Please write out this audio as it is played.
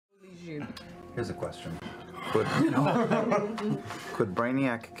Here's a question. Could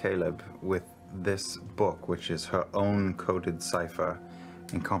Brainiac Caleb, with this book, which is her own coded cipher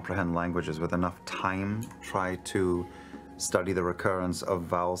and comprehend languages, with enough time, try to study the recurrence of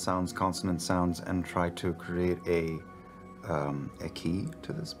vowel sounds, consonant sounds, and try to create a key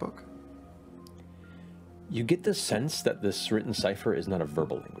to this book? You get the sense that this written cipher is not a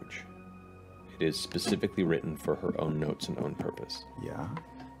verbal language. It is specifically written for her own notes and own purpose. Yeah.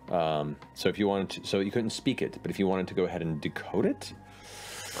 So if you wanted to, so you couldn't speak it, but if you wanted to go ahead and decode it,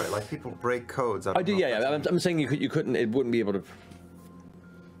 right? Like people break codes. I do. Yeah. I'm saying you couldn't. It wouldn't be able to.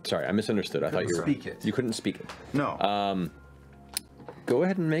 Sorry, I misunderstood. I thought you were. Speak it. You couldn't speak it. No. Go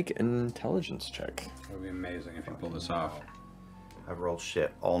ahead and make an intelligence check. It would be amazing if you pull this off. I've rolled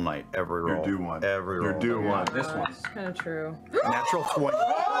shit all night. Every roll. You're due one. Every roll. You're due one. This one. Kind of true. Natural 20.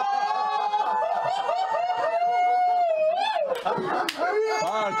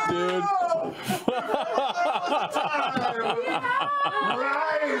 Fuck, dude.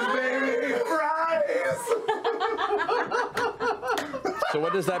 Rise, baby! Rise! So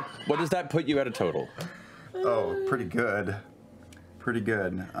what does that put you at a total? Oh, pretty good. Pretty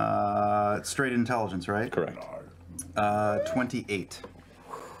good. Straight intelligence, right? Correct. 28.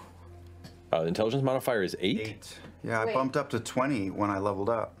 The intelligence modifier is 8? 8. Yeah, I bumped up to 20 when I leveled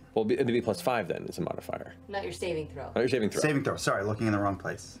up. Well, it'd be +5 then, is a modifier. Not your saving throw. Not your saving throw. Saving throw. Sorry, looking in the wrong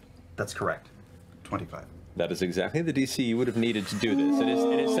place. That's correct. 25. That is exactly the DC you would have needed to do this. It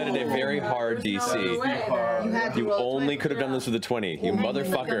is set at a very hard DC. You only could have done this with a 20, you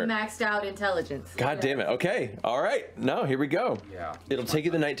motherfucker. Maxed out intelligence. God damn it. Okay. All right. No, here we go. Yeah. It'll take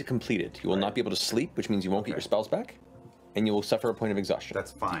you the night to complete it. You will not be able to sleep, which means you won't get your spells back, and you will suffer a point of exhaustion.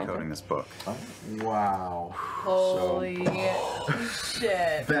 That's fine, coding this book. Wow. Holy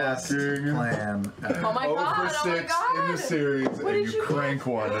shit. Best plan. Oh my god, Over 6 in the series, and you crank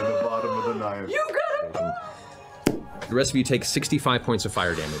one at the bottom of the knife. You got it! The rest of you take 65 points of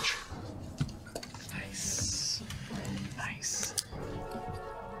fire damage. Nice. Nice.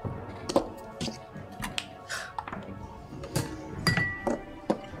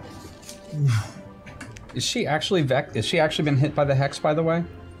 Is she actually Is she actually been hit by the hex, by the way?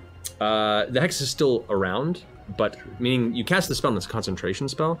 The hex is still around, but meaning you cast the spell and it's a concentration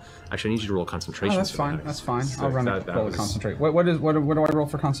spell. Actually, I need you to roll concentration. Oh, that's for the fine. hex. That's fine. So I'll run a roll to concentrate. What do I roll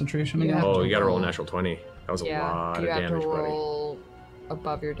for concentration again? Oh, you got to roll a natural 20. That was a lot of you have damage, to buddy. roll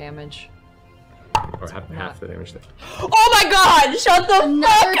above your damage. Or half the damage there. Oh my god! Shut the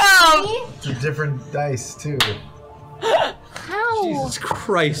fuck up! It's a different dice, too. How? Jesus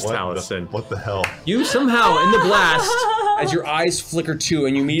Christ, Allison. What the hell? You somehow, in the blast, as your eyes flicker too,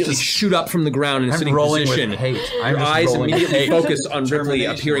 and you immediately shoot up from the ground in a sitting position. With hate. Your eyes immediately focus on Ripley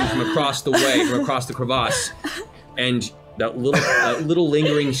appearing from across the way, from across the crevasse. And that little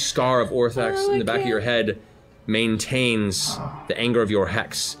lingering scar of Orthax in the back of your head maintains the anger of your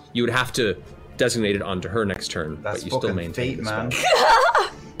hex. You would have to designate it onto her next turn, but you still maintain fate, man.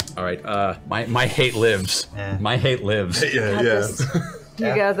 All right. My hate lives. My hate lives. Yeah.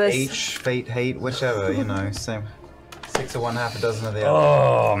 You got this. H, fate, hate, whichever, you know, same. 6 of one, half a dozen of the other.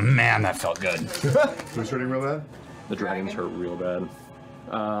 Oh man, that felt good. Who's hurting real bad? The dragon's hurt real bad.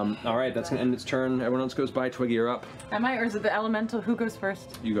 All right, that's gonna end its turn. Everyone else goes by. Twiggy, you're up. Am I, or is it the elemental? Who goes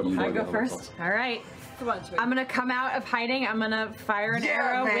first? You go before. I go first? All right. Come on, Twig. I'm gonna come out of hiding. I'm gonna fire an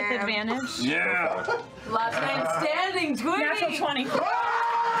arrow with advantage. Yeah. Last man standing, Twig. Natural 20.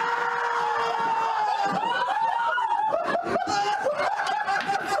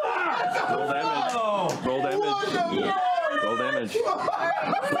 Roll damage. Roll damage. Roll damage.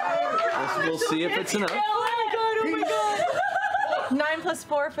 We'll see if it's enough. Oh my god. 9 plus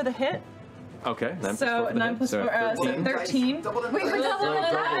 4 for the hit. Okay. 9 So 9 plus 4, so 13. Wait, we're doubling the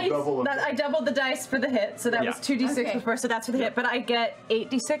dice. I doubled the dice for the hit, so that was 2d6 before, so that's for the hit. But I get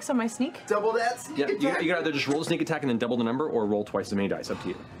 8d6 on my sneak. Double that sneak Yeah, you can either just roll the sneak attack and then double the number, or roll twice as many dice. Up to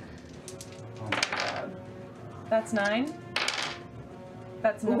you. That's 9.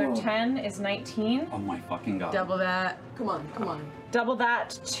 That's another 10 is 19. Oh my fucking god. Double that. Come on, come on. Double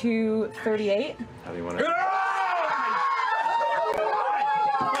that to 38. How do you want to?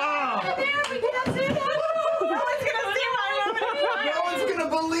 No one's gonna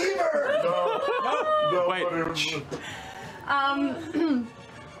believe her! No, Wait.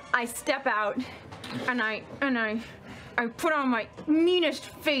 I step out and I put on my meanest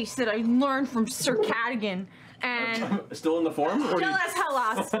face that I learned from Sir Cadigan. And Still in the form? Or still as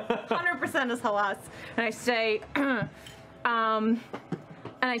Hellas, 100% as Hellas. And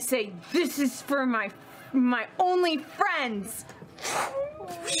I say, this is for my only friends.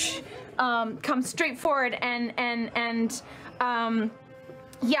 Come straight forward and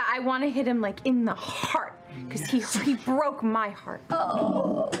Yeah, I want to hit him like in the heart because he broke my heart.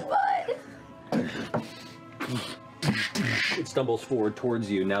 Oh, bud. It stumbles forward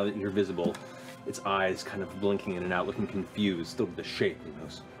towards you now that you're visible. Its eyes kind of blinking in and out, looking confused, still with the shape, you know.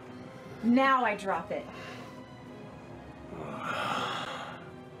 Now I drop it.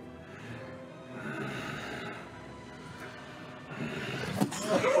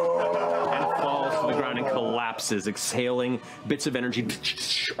 And falls to the ground and collapses, exhaling bits of energy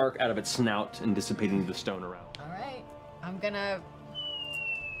arc out of its snout and dissipating into the stone around. All right, I'm gonna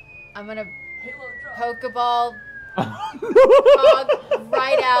Pokeball Frog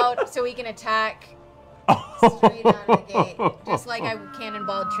right out so we can attack straight out of the gate, just like I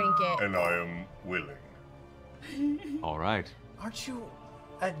cannonballed Trinket. And I am willing. All right. Aren't you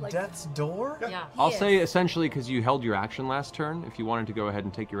at death's door? Yeah. I'll say essentially because you held your action last turn, if you wanted to go ahead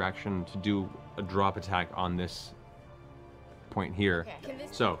and take your action to do a drop attack on this point here. Okay.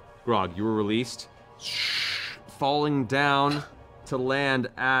 So, Grog, you were released, falling down to land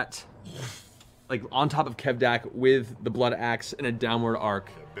at, like, on top of Kevdak with the blood axe in a downward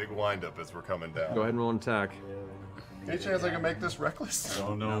arc. Yeah, big windup as we're coming down. Go ahead and roll an attack. Any chance I can make this reckless?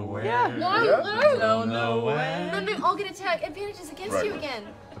 Don't know where. Why? Yeah. No. know when. Then they all get attack advantages against you again.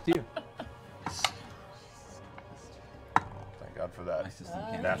 Up to you. Thank God for that.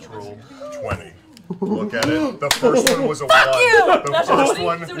 Natural 20. Look at it. The first one was a 1. The first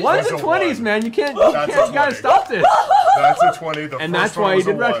one was Ones a and 20s, 1. man. You can't, That's you a gotta 20. stop this. That's a 20. The And first that's one why you was a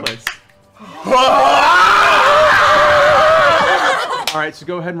did 1. reckless. All right, so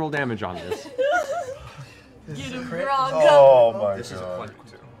go ahead and roll damage on this. Get him, Grog. Oh my This is a God.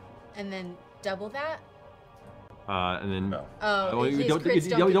 And then double that. And then No. Oh, well, you his double crits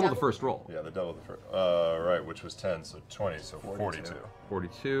don't the double? first roll. Yeah, the double the first. Right, which was 10, so 20, so 42.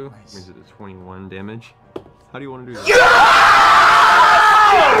 42 brings it to 21 damage. How do you want to do that?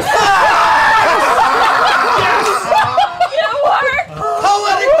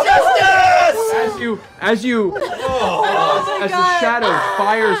 Poetic justice! As the shadow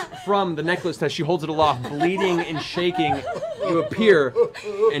fires from the necklace as she holds it aloft, bleeding and shaking, you appear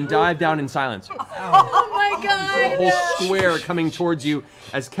and dive down in silence. Oh my God! The whole square coming towards you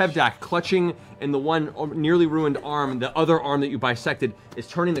as Kevdak, clutching in the one nearly ruined arm, the other arm that you bisected, is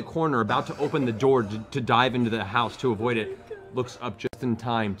turning the corner, about to open the door to dive into the house to avoid it. Looks up just in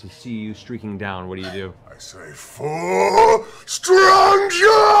time to see you streaking down. What do? I say, for stranger!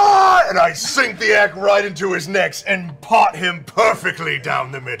 And I sink the axe right into his neck and pot him perfectly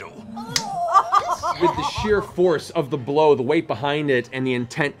down the middle. With the sheer force of the blow, the weight behind it, and the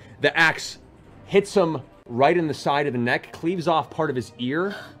intent, the axe hits him right in the side of the neck, cleaves off part of his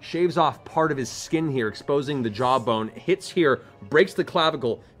ear, shaves off part of his skin here, exposing the jawbone, hits here, breaks the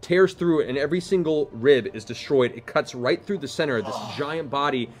clavicle, tears through it, and every single rib is destroyed. It cuts right through the center of this giant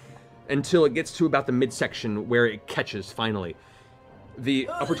body until it gets to about the midsection where it catches finally. The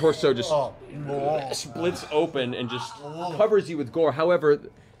upper torso just splits open and just covers you with gore. However,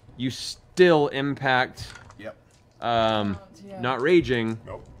 you still impact. Yep. Not raging.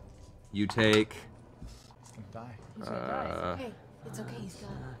 Nope. You take. Die. Hey, it's okay. He's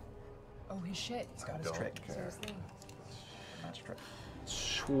got. Oh, his shit. He's got his trick. Seriously. Match trick.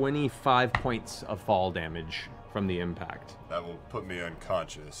 25 points of fall damage from the impact. That will put me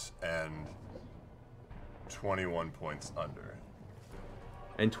unconscious and 21 points under.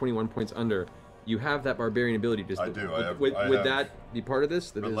 And 21 points under. You have that barbarian ability. I do. Would I have that be part of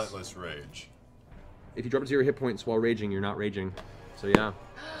this? That is, Relentless rage. if you drop to 0 hit points while raging, you're not raging. So yeah.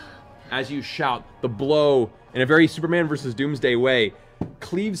 As you shout, the blow, in a very Superman versus Doomsday way,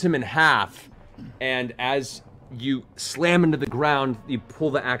 cleaves him in half. And as you slam into the ground, you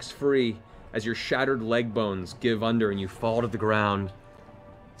pull the axe free as your shattered leg bones give under and you fall to the ground.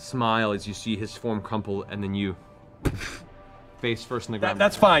 Smile as you see his form crumple, and then you face first in the ground.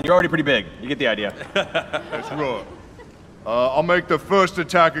 That's fine. You're already pretty big. You get the idea. That's right. I'll make the first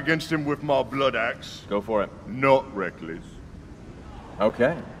attack against him with my blood axe. Go for it. Not reckless.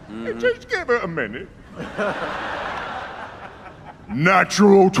 Okay. Just give it a minute.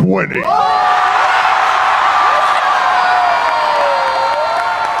 Natural 20.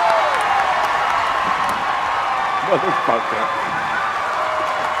 Motherfucker.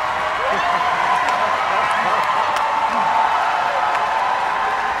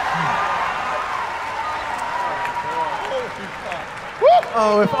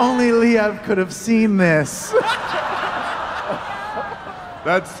 Oh, if only Liev could have seen this.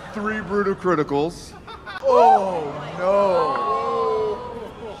 That's 3 brutal criticals. Oh,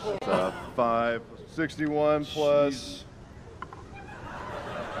 no. 5, 61 plus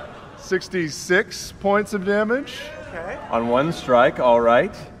 66 points of damage. Okay. On one strike, all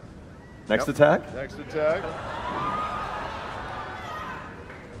right. Next attack? Next attack.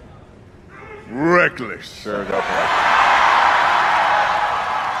 Reckless. Sure, go for it.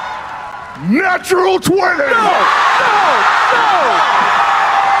 Natural 20! No!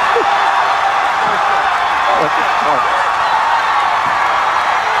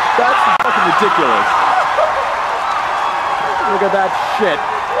 That's fucking ridiculous. Look at that shit.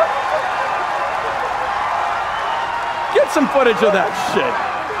 Get some footage of that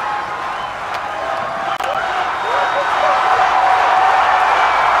shit.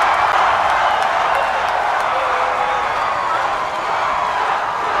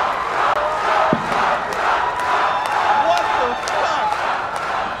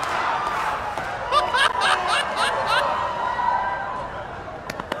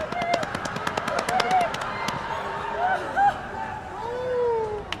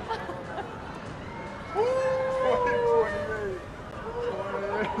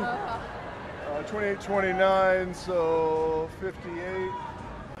 Uh, 28, 29, so 58,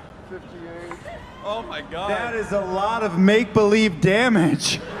 58. Oh my god. That is a lot of make-believe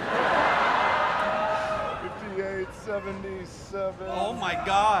damage. 58, 77. Oh my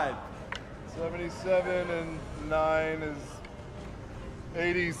god. 77 and 9 is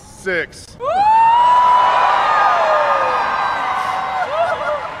 86.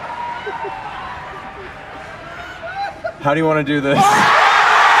 How do you want to do this?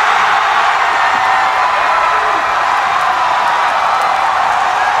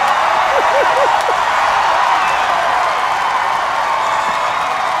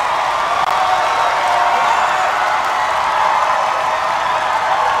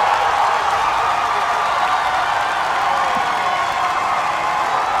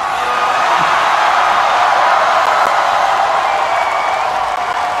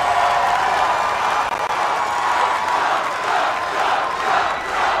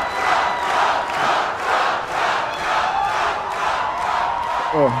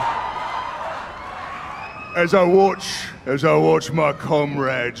 As I watch my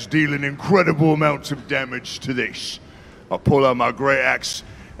comrades dealing incredible amounts of damage to this, I pull out my great axe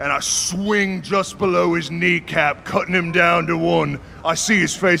and I swing just below his kneecap, cutting him down to 1. I see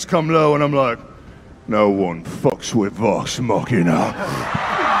his face come low and I'm like, no one fucks with Vox Machina.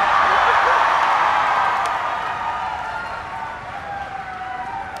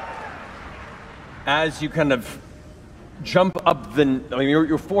 As you kind of jump up I mean,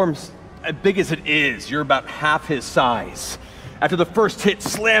 your form's as big as it is. You're about half his size. After the first hit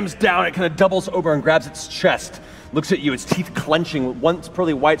slams down, it kind of doubles over and grabs its chest. Looks at you, its teeth clenching. Once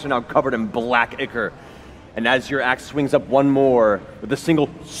pearly whites are now covered in black ichor. And as your axe swings up one more, with a single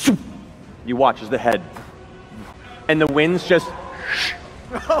swoop, you watch as the head and the winds just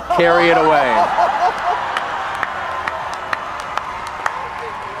carry it away.